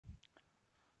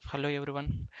Hello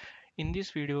everyone. In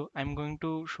this video, I'm going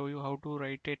to show you how to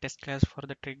write a test class for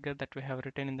the trigger that we have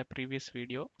written in the previous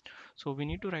video. So we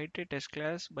need to write a test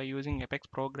class by using Apex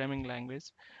programming language.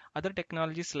 Other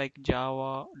technologies like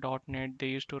Java, .NET, they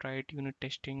used to write unit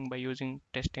testing by using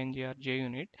TestNG or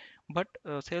JUnit. But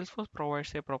Salesforce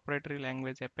provides a proprietary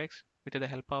language Apex. With the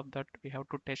help of that, we have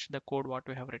to test the code what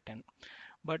we have written.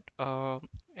 But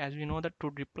as we know that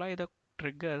to deploy the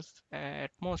triggers,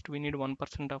 at most we need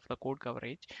 1% of the code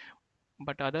coverage,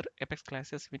 but other Apex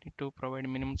classes we need to provide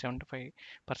minimum 75%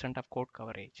 of code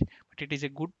coverage. But it is a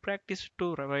good practice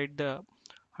to provide the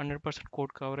 100%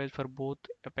 code coverage for both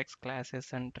Apex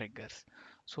classes and triggers.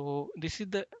 So this is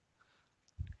the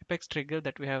Apex trigger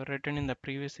that we have written in the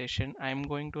previous session. I am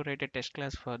going to write a test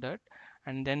class for that,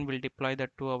 and then we'll deploy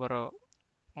that to our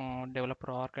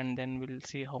developer org, and then we'll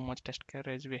see how much test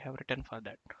coverage we have written for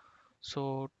that.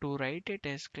 So to write a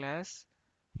test class,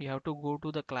 you have to go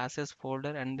to the classes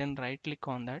folder and then right click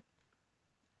on that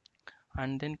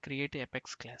and then create a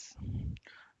Apex class.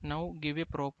 Now give a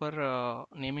proper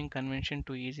naming convention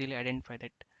to easily identify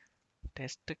that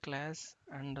test class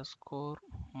underscore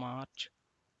March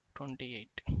 28.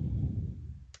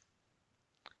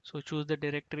 So choose the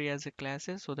directory as a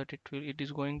classes so that it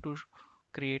is going to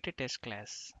create a test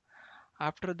class.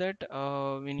 After that,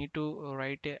 we need to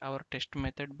write our test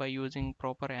method by using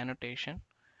proper annotation,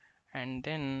 and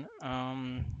then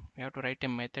we have to write a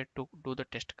method to do the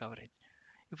test coverage.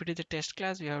 If it is a test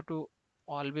class, we have to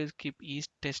always keep each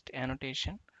test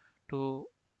annotation to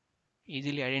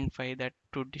easily identify that,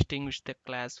 to distinguish the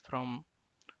class from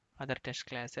other test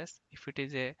classes. If it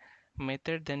is a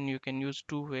method, then you can use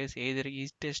two ways, either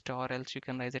each test or else you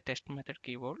can write a test method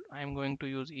keyword. I am going to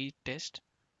use each test.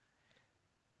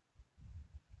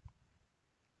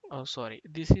 Oh, sorry,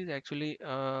 this is actually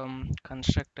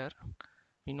constructor.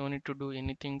 We no need to do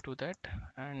anything to that,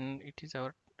 and it is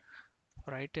our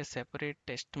write a separate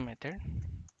test method,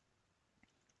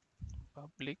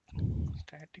 public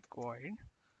static void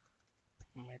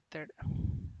method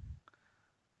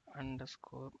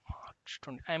underscore March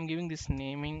 20. I am giving this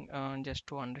naming just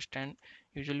to understand.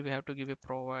 Usually we have to give a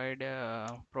provide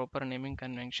proper naming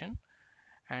convention,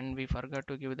 and we forgot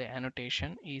to give the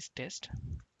annotation is test,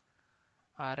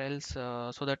 or else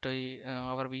so that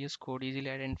our VS Code easily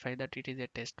identify that it is a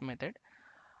test method.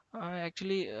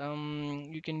 Actually,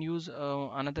 you can use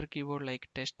another keyword like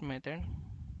test method,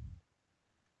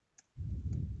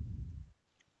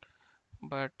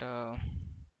 but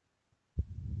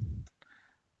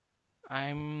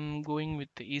I'm going with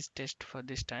the is test for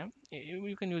this time.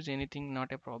 You can use anything,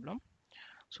 not a problem.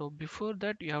 So before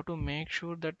that, you have to make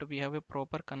sure that we have a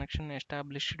proper connection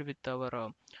established with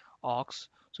our aux.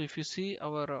 So if you see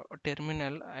our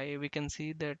terminal, we can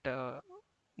see that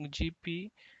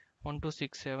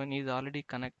GP1267 is already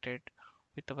connected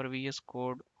with our VS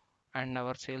Code and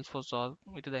our Salesforce org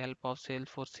with the help of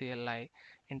Salesforce CLI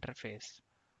interface.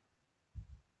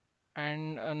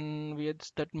 And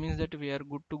that means that we are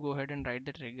good to go ahead and write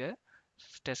the trigger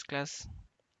test class.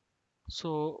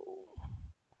 So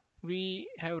we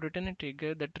have written a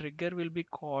trigger. The trigger will be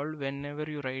called whenever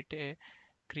you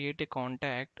create a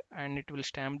contact, and it will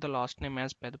stamp the last name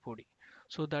as Pedpudi.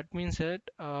 So that means that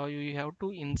you have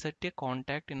to insert a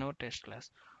contact in our test class.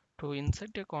 To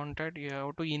insert a contact, you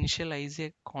have to initialize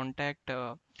a contact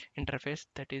interface,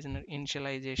 that is an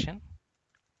initialization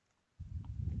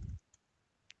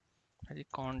as a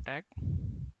contact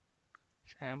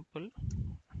sample,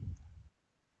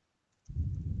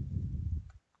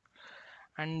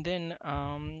 and then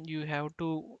you have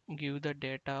to give the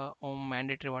data on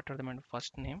mandatory what are the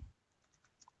first name,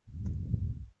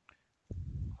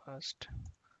 first,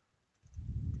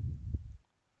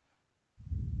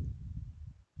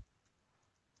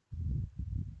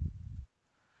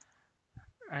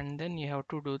 and then you have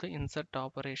to do the insert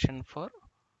operation for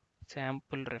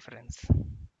sample reference.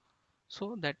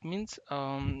 So that means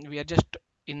we are just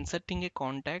inserting a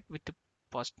contact with the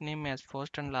first name as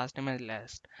first and last name as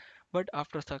last. But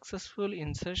after successful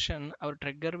insertion, our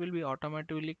trigger will be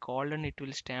automatically called and it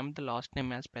will stamp the last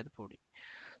name as Pedpudi.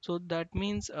 So that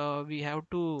means do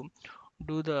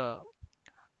the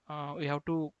we have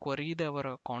to query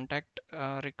our contact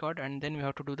record, and then we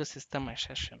have to do the system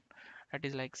assertion. That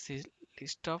is like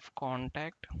list of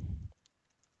contact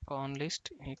con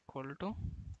list equal to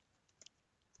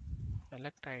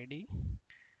select ID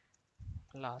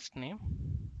last name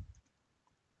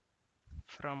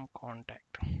from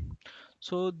contact.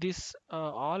 So this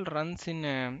all runs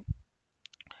in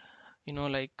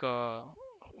like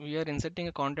we are inserting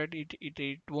a contact,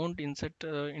 it won't insert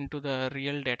into the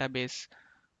real database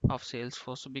of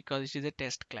Salesforce because it is a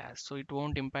test class, so it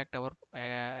won't impact our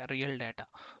real data.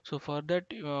 So for that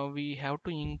we have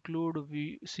to include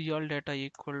see all data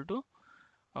equal to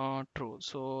true.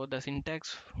 So the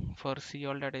syntax for see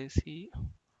all data is see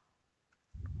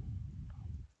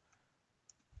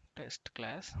test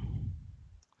class.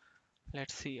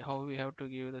 Let's see how we have to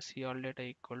give the see all data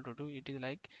equal to true. It is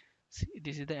like, see,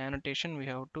 this is the annotation we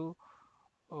have to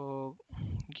uh,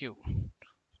 give.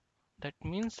 That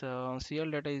means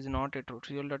CL data is not a true.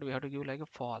 CL data we have to give like a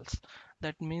false.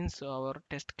 That means our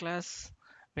test class,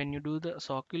 when you do the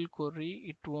SOQL query,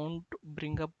 it won't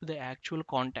bring up the actual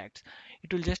contacts.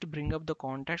 It will just bring up the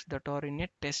contacts that are in a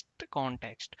test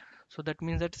context. So that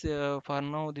means that for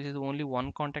now this is only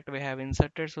one contact we have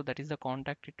inserted. So that is the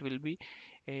contact. It will be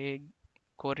a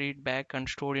queried back and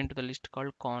stored into the list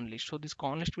called con list. So this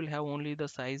con list will have only the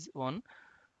size 1,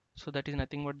 so that is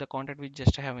nothing but the content we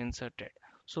just have inserted.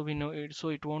 So we know it, so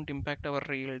it won't impact our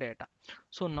real data.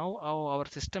 So now our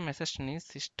system assertion is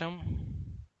system.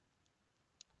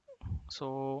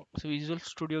 So Visual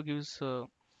Studio gives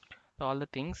all the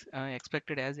things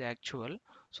expected as actual.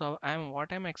 So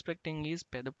I'm expecting is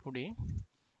Pedapudi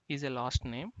is a last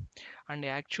name, and the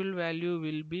actual value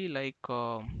will be like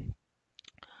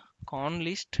con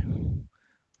list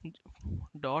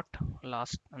dot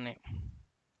last name.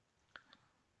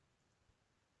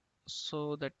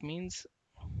 So that means,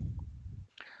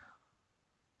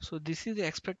 so this is the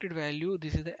expected value,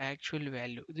 this is the actual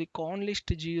value. The con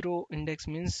list 0 index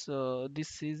means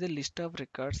this is a list of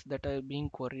records that are being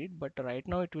queried, but right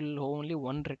now it will hold only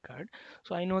one record.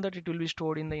 So I know that it will be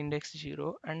stored in the index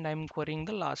 0 and I'm querying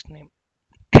the last name.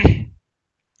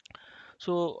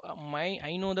 So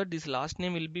I know that this last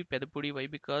name will be Pedapudi. Why?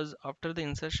 Because after the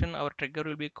insertion our trigger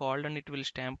will be called and it will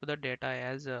stamp the data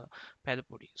as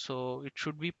Pedapudi. So it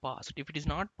should be passed. If it is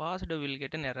not passed, we will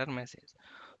get an error message.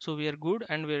 So we are good,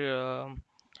 and we're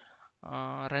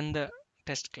run the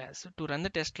test class. To run the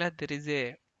test class, there is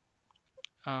a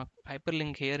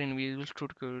hyperlink here in Visual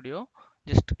Studio.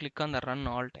 Just click on the run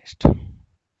all test.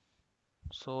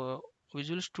 So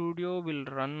Visual Studio will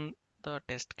run the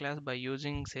test class by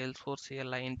using Salesforce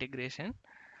CLI integration.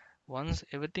 Once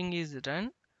everything is done,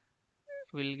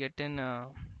 we'll get an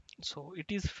so it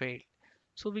is failed.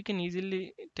 So we can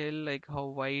easily tell like how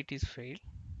why it is failed.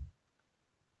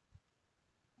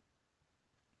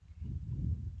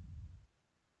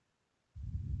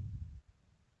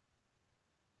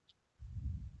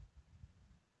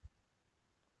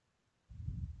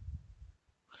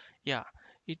 Yeah,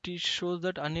 it is shows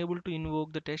that unable to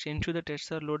invoke the test, ensure the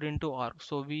tests are loaded into org.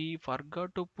 So we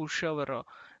forgot to push our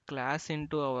class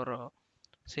into our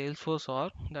Salesforce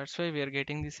org. That's why we are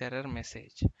getting this error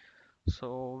message.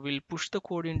 So we'll push the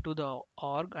code into the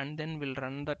org and then we'll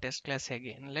run the test class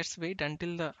again. Let's wait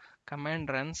until the command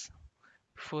runs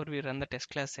before we run the test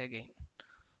class again.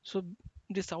 So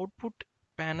this output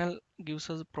panel gives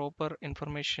us proper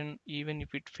information even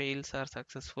if it fails or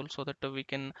successful, so that we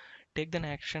can take an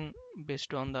action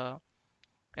based on the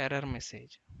error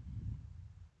message.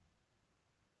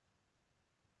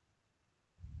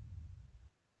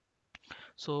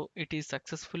 So it is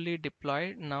successfully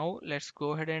deployed. Now let's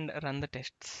go ahead and run the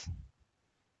tests.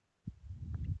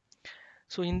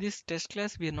 So in this test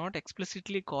class, we are not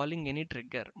explicitly calling any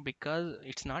trigger because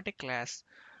it's not a class.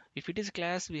 If it is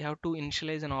class, we have to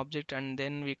initialize an object and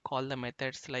then we call the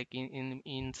methods like in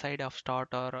inside of start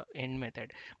or end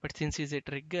method. But since it's a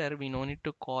trigger, we no need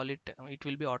to call it. It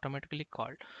will be automatically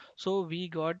called. So we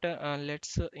got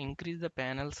let's increase the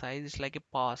panel size. It's like a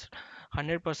pass,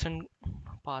 100%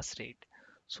 pass rate.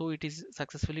 So it is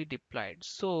successfully deployed.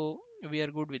 So we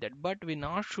are good with that. But we're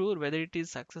not sure whether it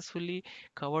is successfully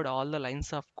covered all the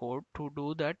lines of code. To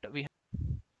do that,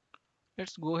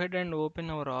 let's go ahead and open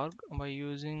our org by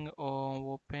using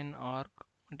open org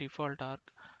default org,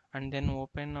 and then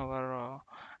open our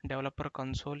developer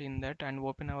console in that, and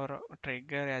open our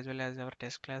trigger as well as our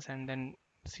test class, and then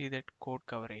see that code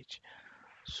coverage.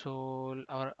 So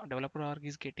our developer org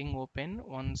is getting open.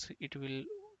 Once it will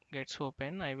gets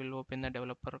open, I will open the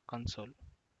developer console.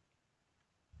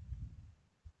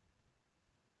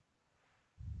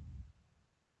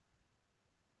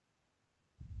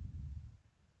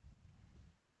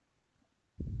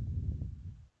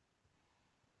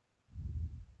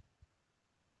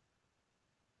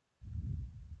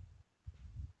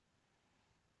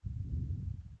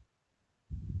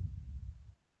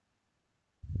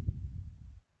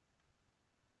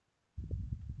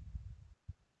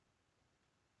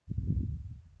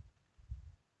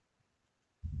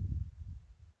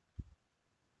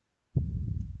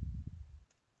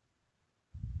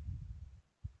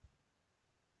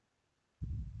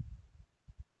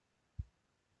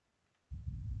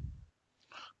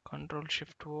 Control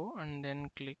Shift O and then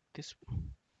click this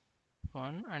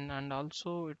one, and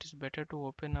also it is better to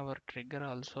open our trigger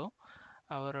also.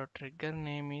 Our trigger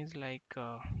name is like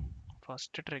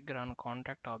first trigger on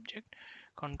contact object.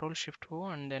 Control Shift O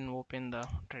and then open the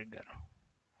trigger.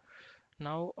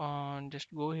 Now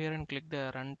just go here and click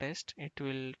the run test. It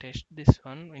will test this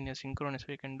one in a synchronous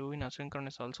way. You can do in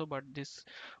asynchronous also, but this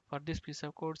for this piece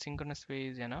of code synchronous way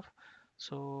is enough.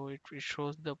 So it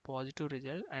shows the positive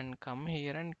result, and come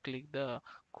here and click the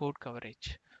code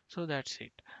coverage. So that's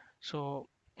it. So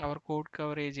our code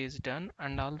coverage is done,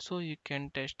 and also you can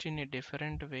test in a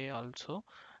different way also.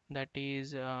 That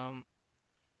is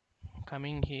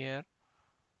coming here.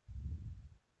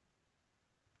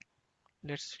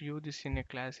 Let's view this in a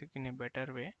classic in a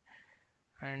better way.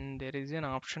 And there is an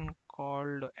option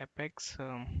called Apex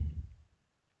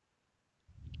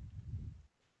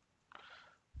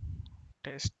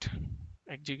test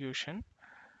execution.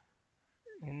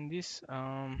 In this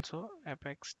so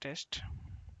Apex test,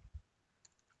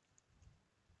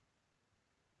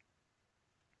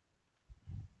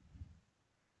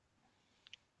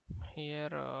 here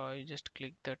you just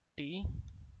click the T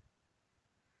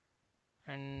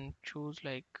and choose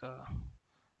like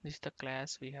this is the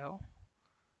class we have,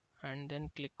 and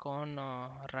then click on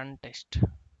run test.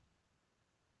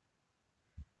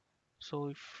 So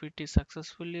if it is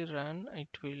successfully run, it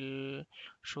will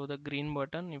show the green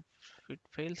button. If it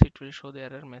fails, it will show the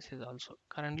error message also.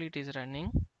 Currently it is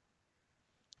running.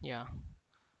 Yeah,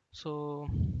 so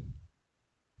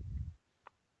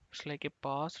it's like a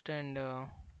past, and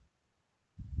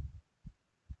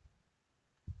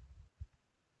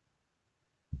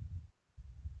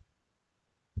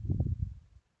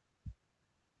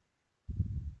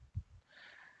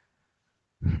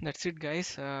that's it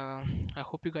guys. I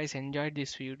hope you guys enjoyed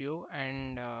this video,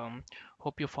 and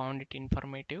hope you found it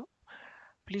informative.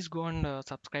 Please go and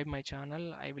subscribe my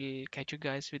channel. I will catch you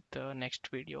guys with the next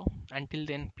video. Until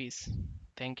then, peace.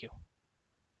 Thank you.